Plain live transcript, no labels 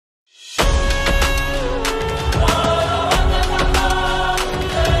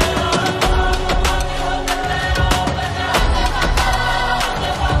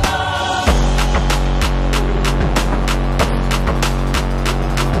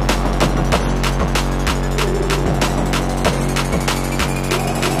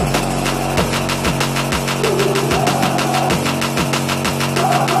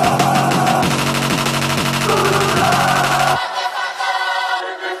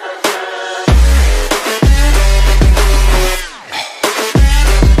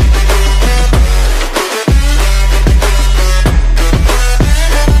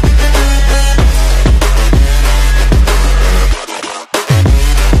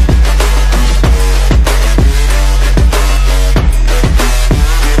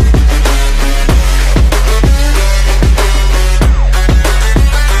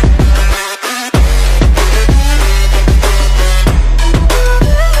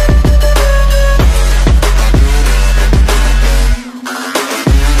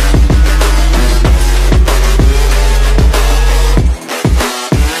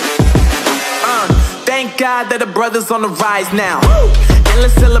brothers on the rise now.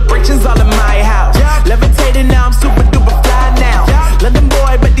 Endless celebrations all in my house. Levitating now, I'm super duper fly now. London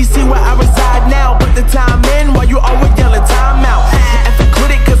boy, but DC where I reside now. Put the time in while you always yelling time out. And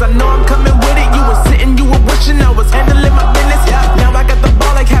quit it, cause I know I'm coming with it. You were sitting, you were wishing I was handling my business. Now I got the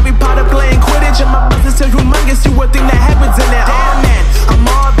ball like Harry Potter playing Quidditch. And my business is humongous, you would think that happens in there. Damn man, I'm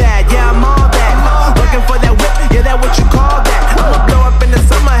all that, yeah I'm all that. Working for that whip, yeah that what you call that. I'ma blow up in the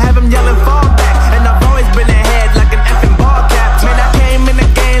summer, have them yelling fall back. And I've always been ahead like an effing ball cap. Man, I came in the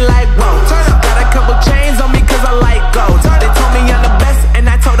game like whoa. Got a couple chains on me cause I like gold. They told me I'm the best and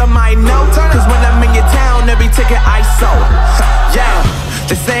I told them I know. Cause when I'm in your town, every ticket I sold. Yeah,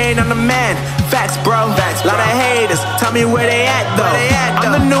 they saying I'm the man. Facts bro, lot of haters, tell me where they at though.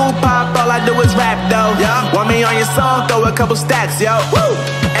 I'm the new pop, all I do is rap though. Want me on your song, throw a couple stacks, yo.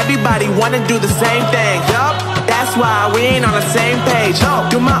 Everybody wanna do the same thing, that's why we ain't on the same page.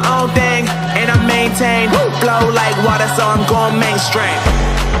 Do my own thing, and I maintain. Flow like water, so I'm going mainstream.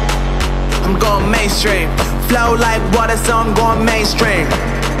 I'm going mainstream. Flow like water, so I'm going mainstream.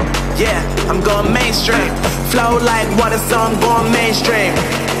 Yeah, I'm going mainstream. Flow like water, so I'm going mainstream.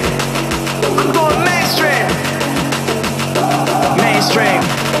 I'm going mainstream. Mainstream.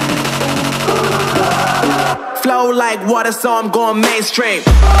 Flow like water, so I'm going mainstream.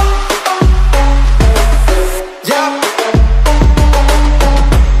 Yeah.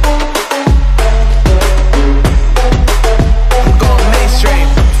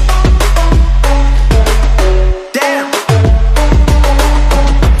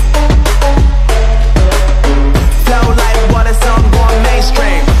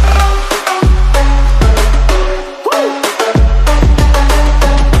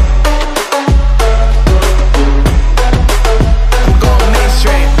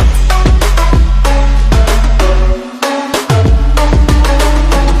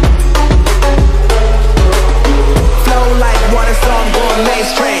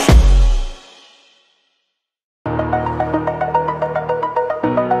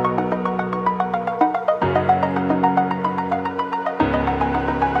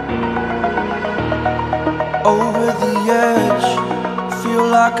 Over the edge, feel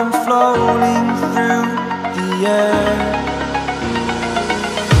like I'm floating through the air.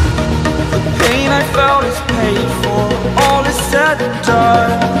 The pain I felt is paid for, all is said and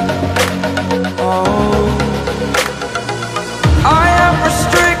done. Oh, I am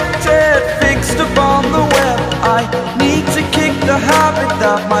restricted, fixed upon the web. I need to kick the habit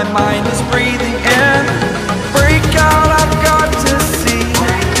that my mind is breathing in. Break out, I've got to see.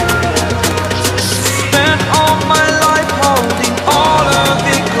 All my life holding all of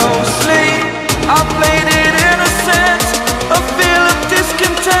it closely. I played it innocent, a feel of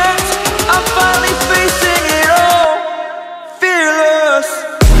discontent. I'm finally facing it all, fearless.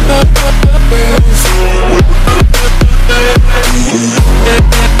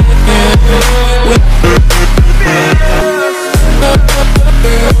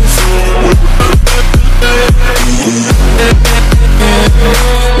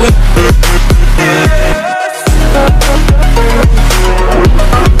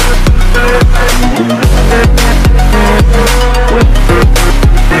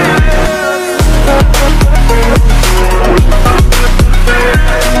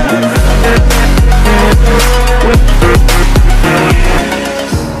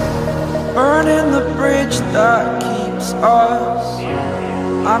 Burning the bridge that keeps us.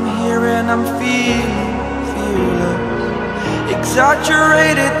 I'm here and I'm feeling fearless.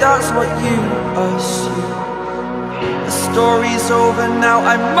 Exaggerated, that's what you assume. The story's over now,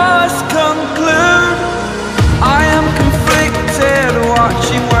 I must conclude. I am conflicted,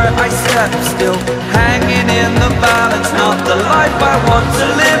 watching where I step still, hanging in the balance. Not the life I want to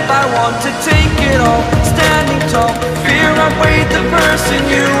live, I want to take it all. Standing tall, fear I've weighed the person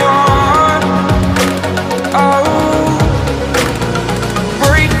you are. Oh,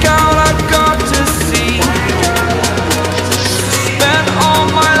 break out, I've got to see. Spent all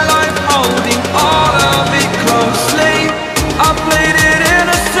my life holding all of it closely. I played it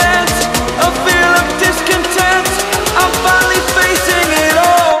innocent, a feel of discontent. I'm finally facing it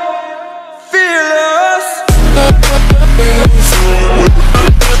all, fearless. Fearless.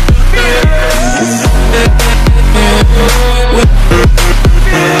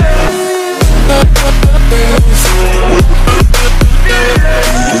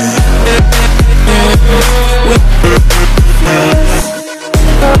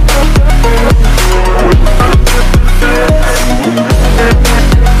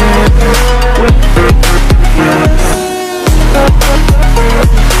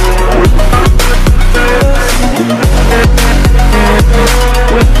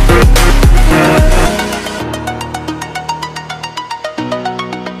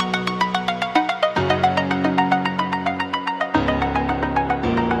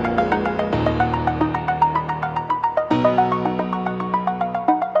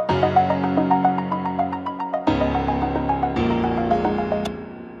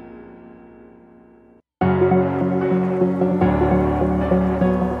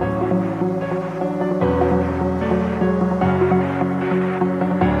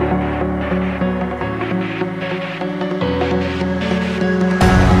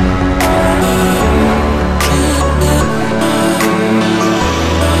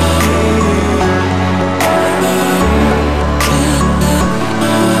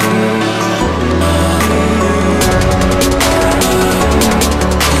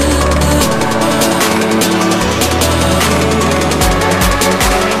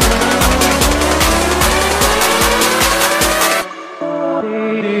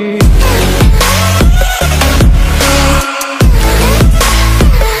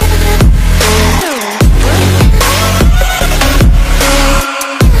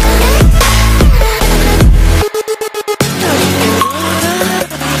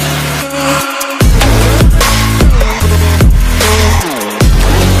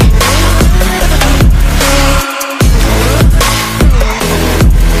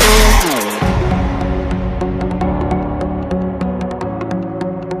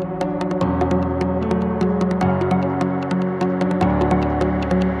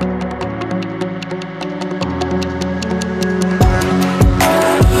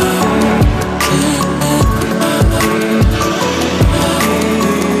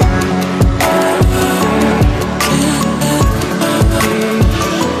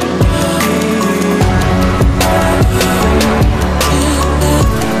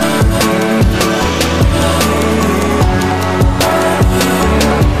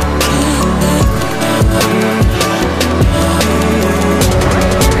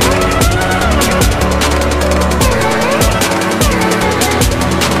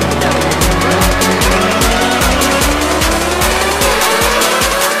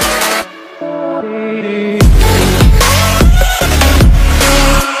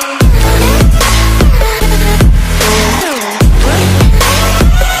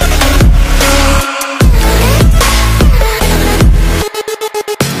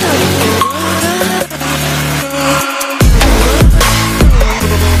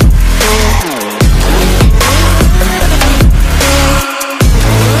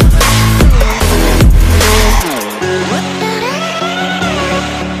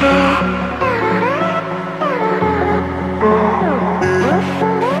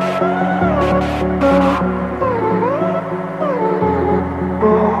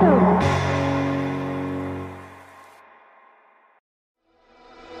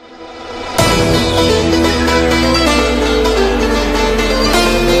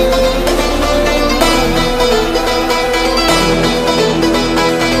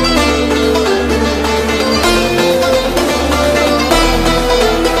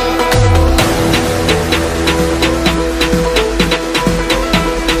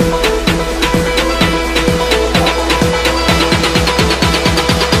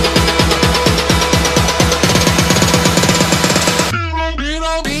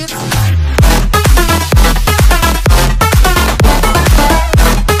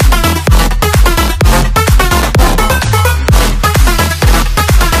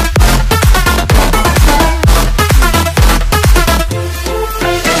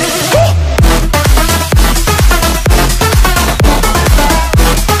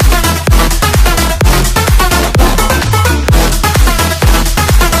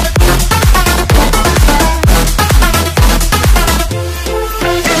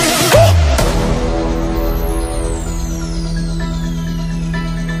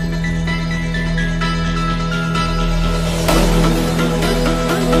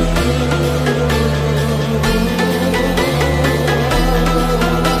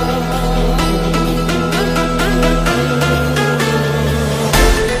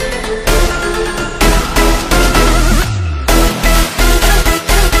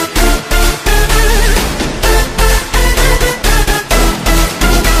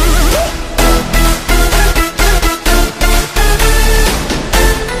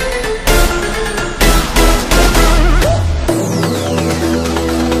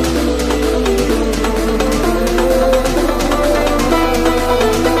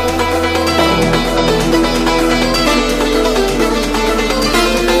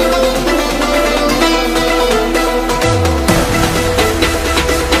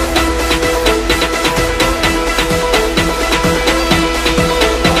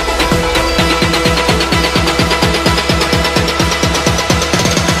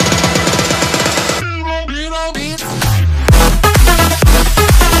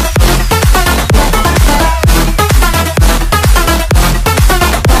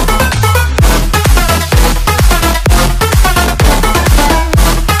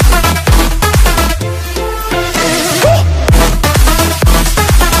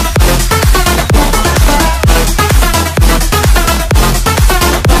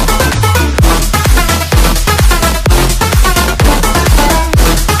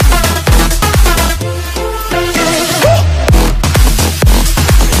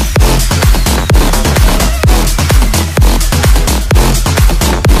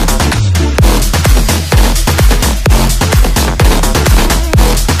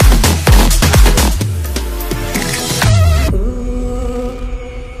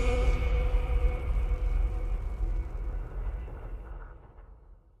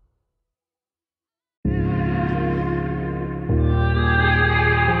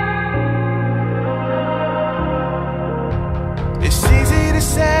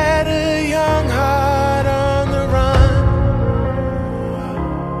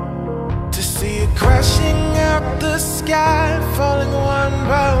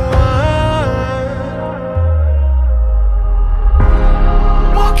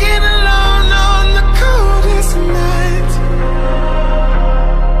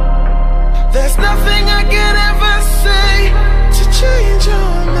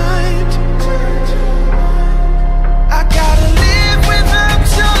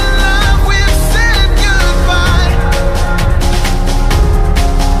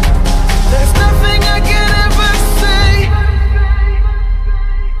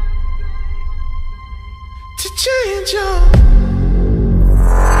 change up.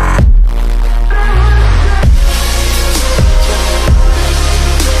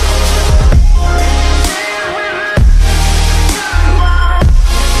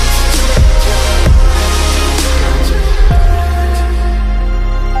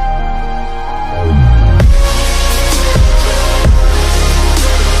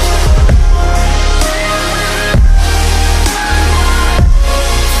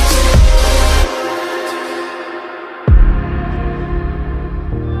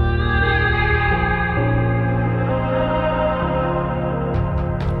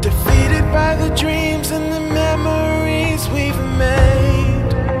 Defeated by the dreams and the memories we've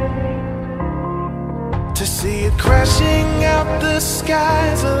made, to see it crashing out the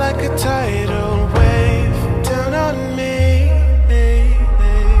skies like a tidal wave down on me.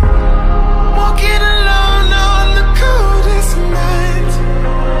 Walking alone on the coldest night,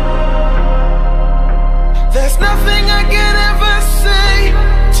 there's nothing I can ever say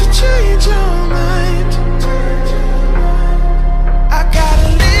to change your mind. I gotta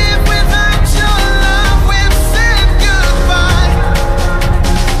live without your love, we've said goodbye.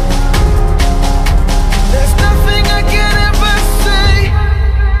 There's nothing I can ever say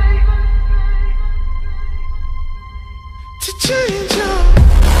to change your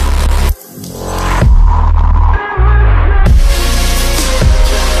mind.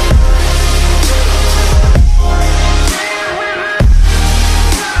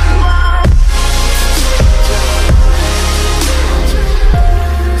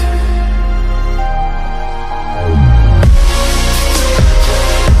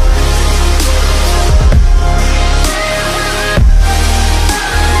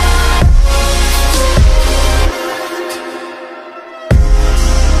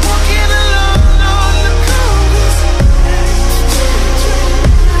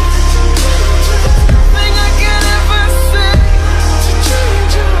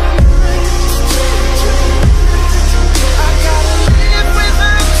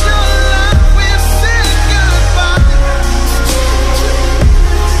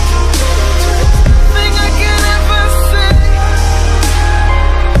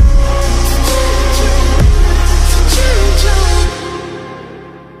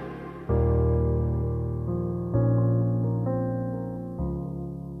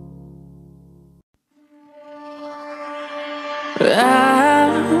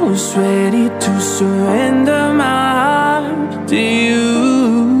 I was ready to surrender my heart to you,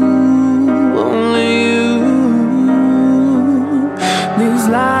 only you. These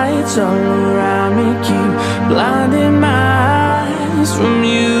lights all around me keep blinding my eyes from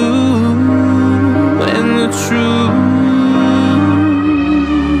you and the truth.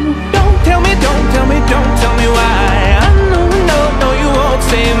 Don't tell me, don't tell me, don't tell me why. I know, no, you won't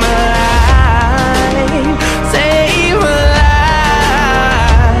save my life, save my life.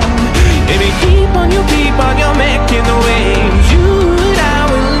 Keep on, you're making the waves. You and I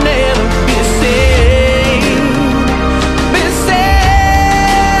will never be saved, be saved.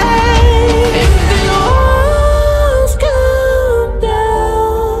 If the walls come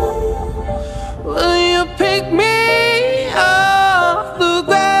down, will you pick me off the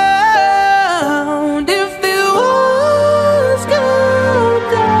ground? If the walls come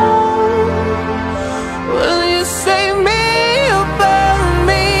down, will you save me or burn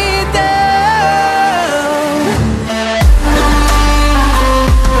me down?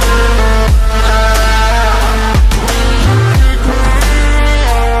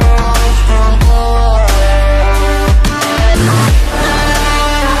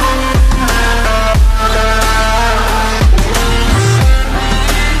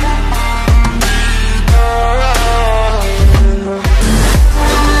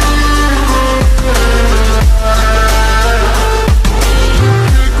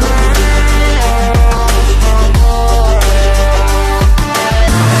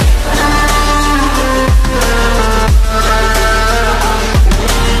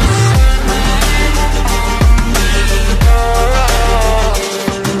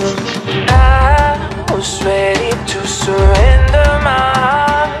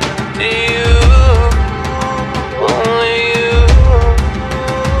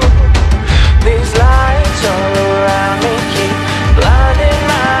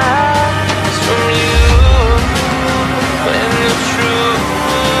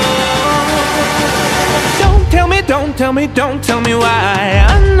 Don't tell me why. I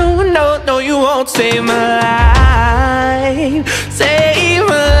know, no, you won't save my life, save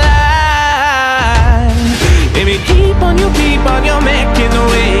my life. Baby, keep on, you're making the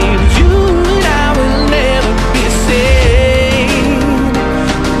waves. You and I will never be saved,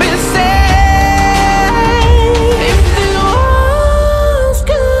 be saved. If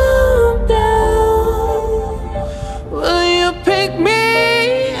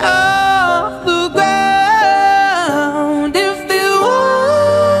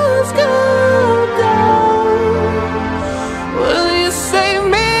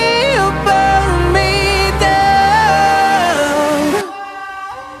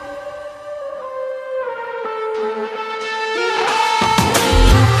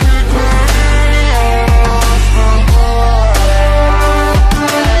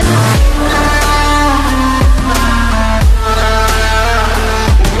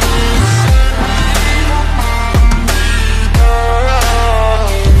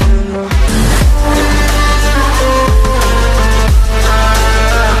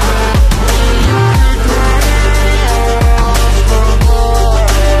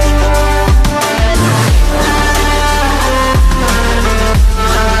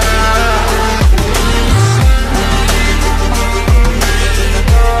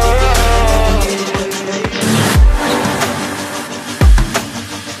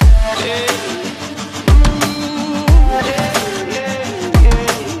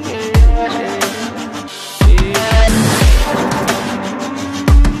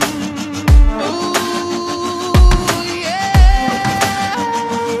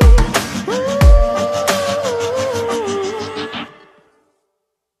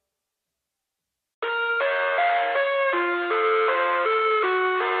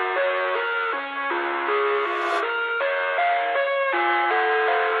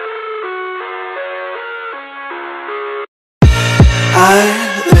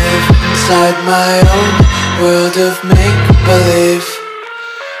inside my own world of make-believe.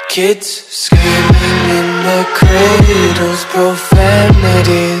 Kids screaming in their cradles,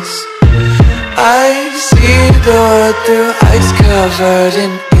 profanities. I see the world through ice covered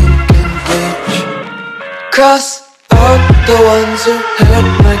in ink and bleach. Cross out the ones who heard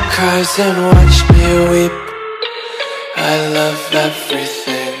my cries and watched me weep. I love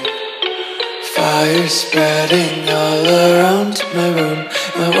everything. Fire spreading all around my room.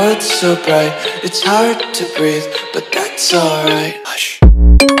 My world's so bright, it's hard to breathe, but that's alright. Hush.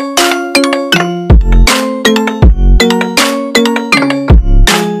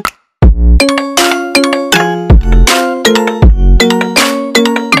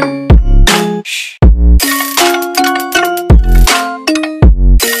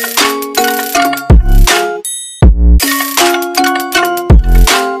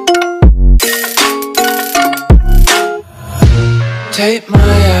 Tape my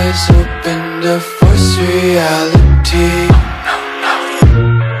eyes open to force reality.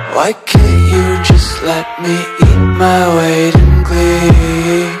 Why can't you just let me eat my weight in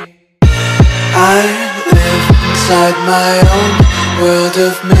glee? I live inside my own world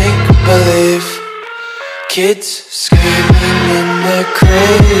of make-believe. Kids screaming in their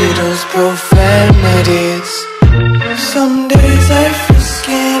cradles, profanities. Some days I feel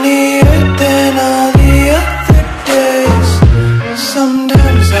skinnier than all the other days.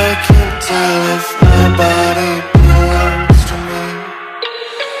 Sometimes I can't tell if my body belongs to me.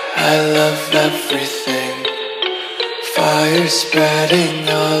 I love everything. Fire spreading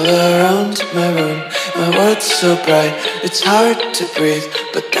all around my room. My world's so bright, it's hard to breathe,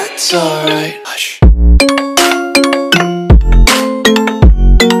 but that's alright. Hush.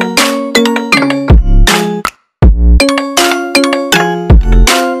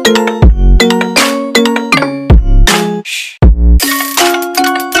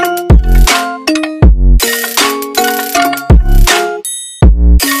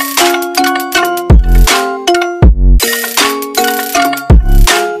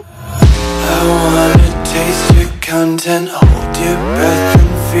 Content, hold your breath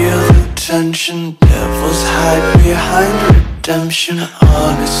and feel the tension. Devils hide behind redemption.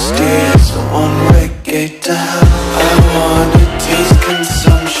 Honesty is a one-way gate to hell. I wanna taste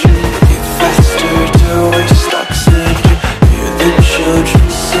consumption. Breathe faster to waste oxygen. Hear the children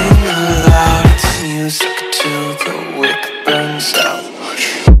sing aloud. It's music till the wick burns out.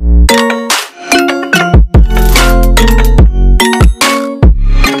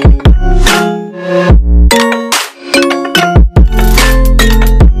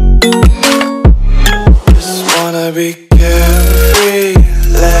 Be carefree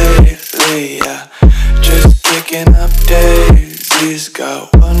lately, yeah. Just kicking up daisies.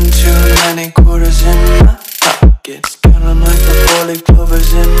 Got one too many quarters in my pockets. Count 'em like the 4-leaf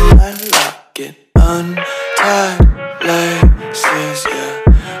clovers in my locket. Untied laces, yeah.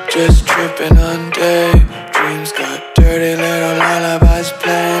 Just tripping on daydreams. Got dirty little lullabies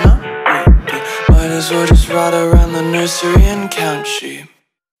playing on repeat. Might as well just ride around the nursery and count sheep.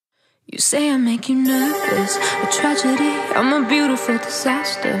 You say I make you nervous, a tragedy, I'm a beautiful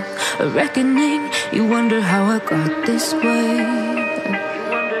disaster, a reckoning, you wonder how I got this way.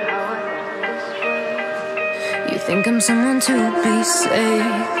 You think I'm someone to be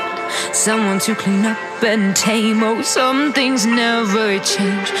saved, someone to clean up and tame. Oh, some things never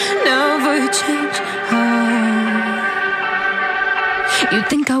change, never change. You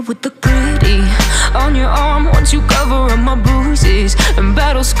think I would look pretty on your arm once you cover up my bruises and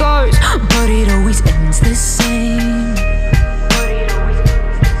battle scars, but it always ends the same.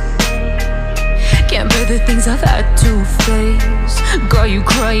 Can't bear the things I've had to face. Got you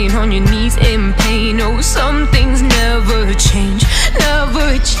crying on your knees in pain. Oh, some things never change,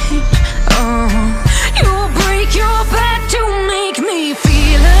 never change. Oh, you will break your back to make me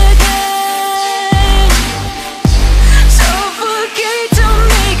feel again.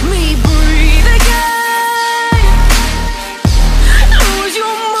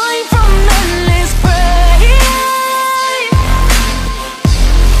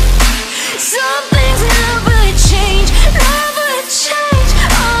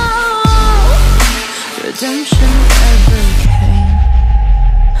 Redemption never came.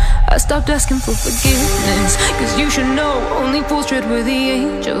 I stopped asking for forgiveness, cause you should know only fools tread where the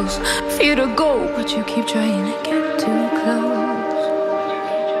angels fear to go, but you keep trying to get too close.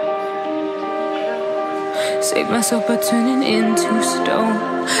 Save myself by turning into stone.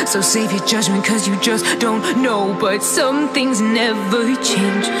 So save your judgment cause you just don't know. But some things never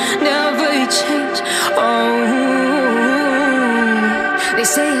change, never change. Oh, they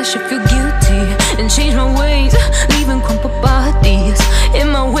say I should feel guilty and change my ways, leaving crumpled bodies in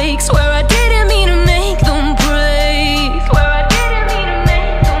my wake. Swear I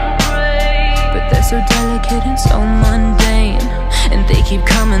keep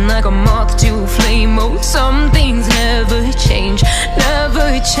coming like a moth to a flame. Oh, some things never change,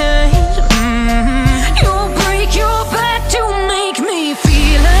 never change. You'll break your back to make me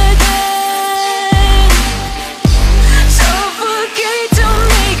feel again, suffocate to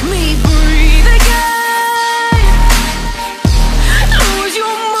make me breathe again, lose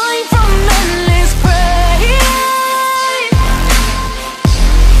your mind from endless pain.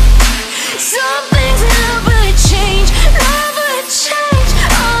 Some things never change, never change.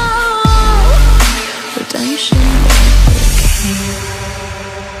 Oh, redemption never came.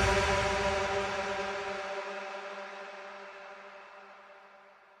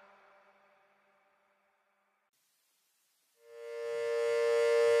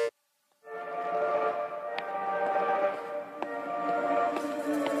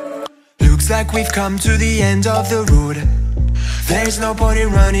 Looks like we've come to the end of the road. There's no point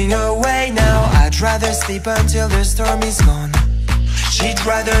in running away now. I'd rather sleep until the storm is gone. She'd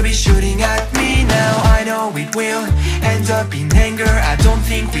rather be shooting at me now. I know it will end up in anger. I don't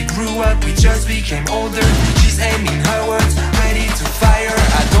think we grew up, we just became older. She's aiming her words, ready to fire.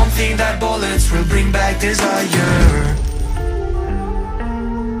 I don't think that bullets will bring back desire.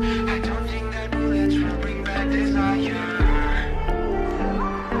 I don't think that bullets will bring back desire.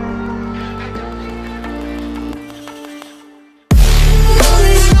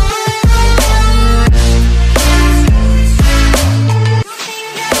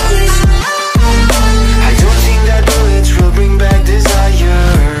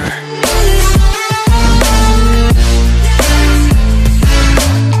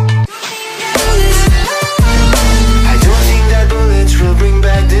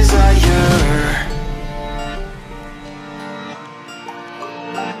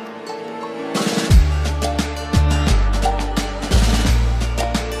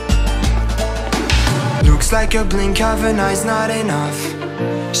 Like a blink of an eye's not enough.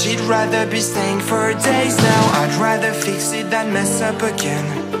 She'd rather be staying for days now. I'd rather fix it than mess up again.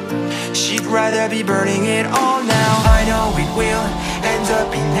 She'd rather be burning it all now. I know it will end up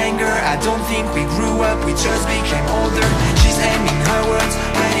in anger. I don't think we grew up, we just became older. She's aiming her words,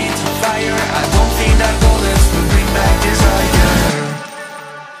 ready to fire. I don't think that bullets will bring back desire.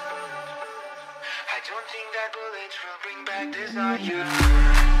 I don't think that bullets will bring back desire.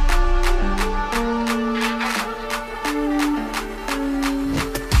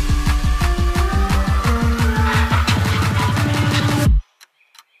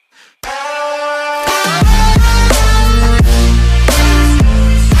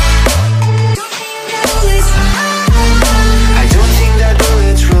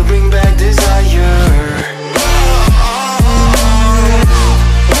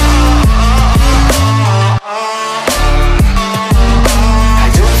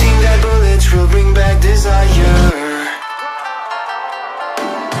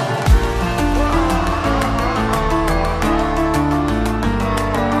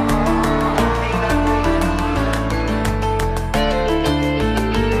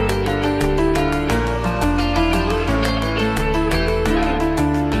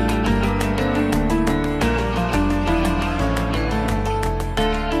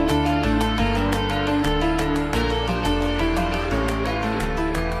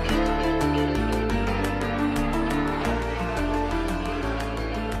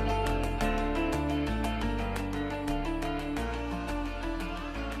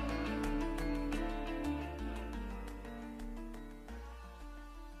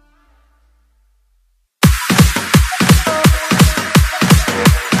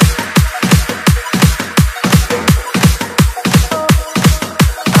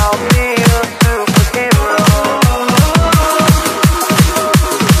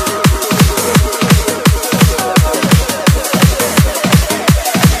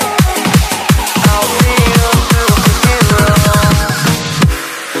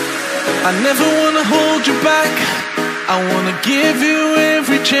 I never wanna hold you back. I wanna give you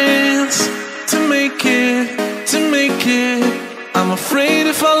every chance to make it, to make it. I'm afraid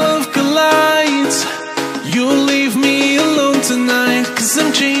if our love collides, you'll leave me alone tonight. 'Cause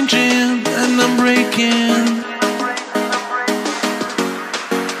I'm changing and I'm breaking.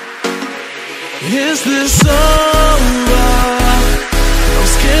 Is this over? I'm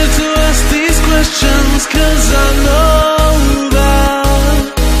scared to ask these questions, 'cause I know that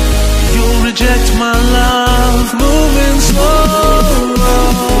you'll reject my love. Moving slower,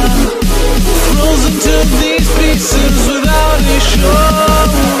 frozen to these pieces without a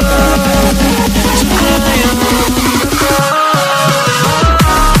shoulder to cry on.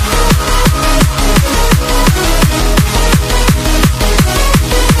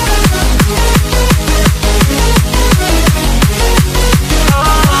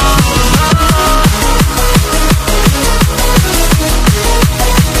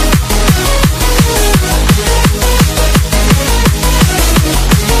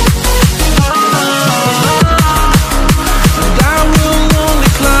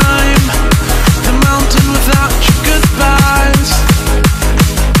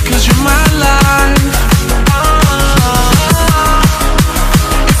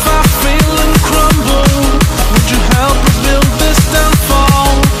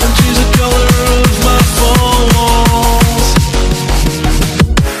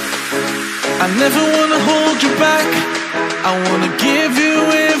 I never wanna hold you back. I wanna give you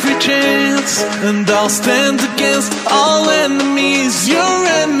every chance, and I'll stand against all enemies, your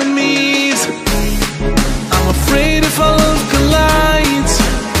enemies. I'm afraid if our love collide,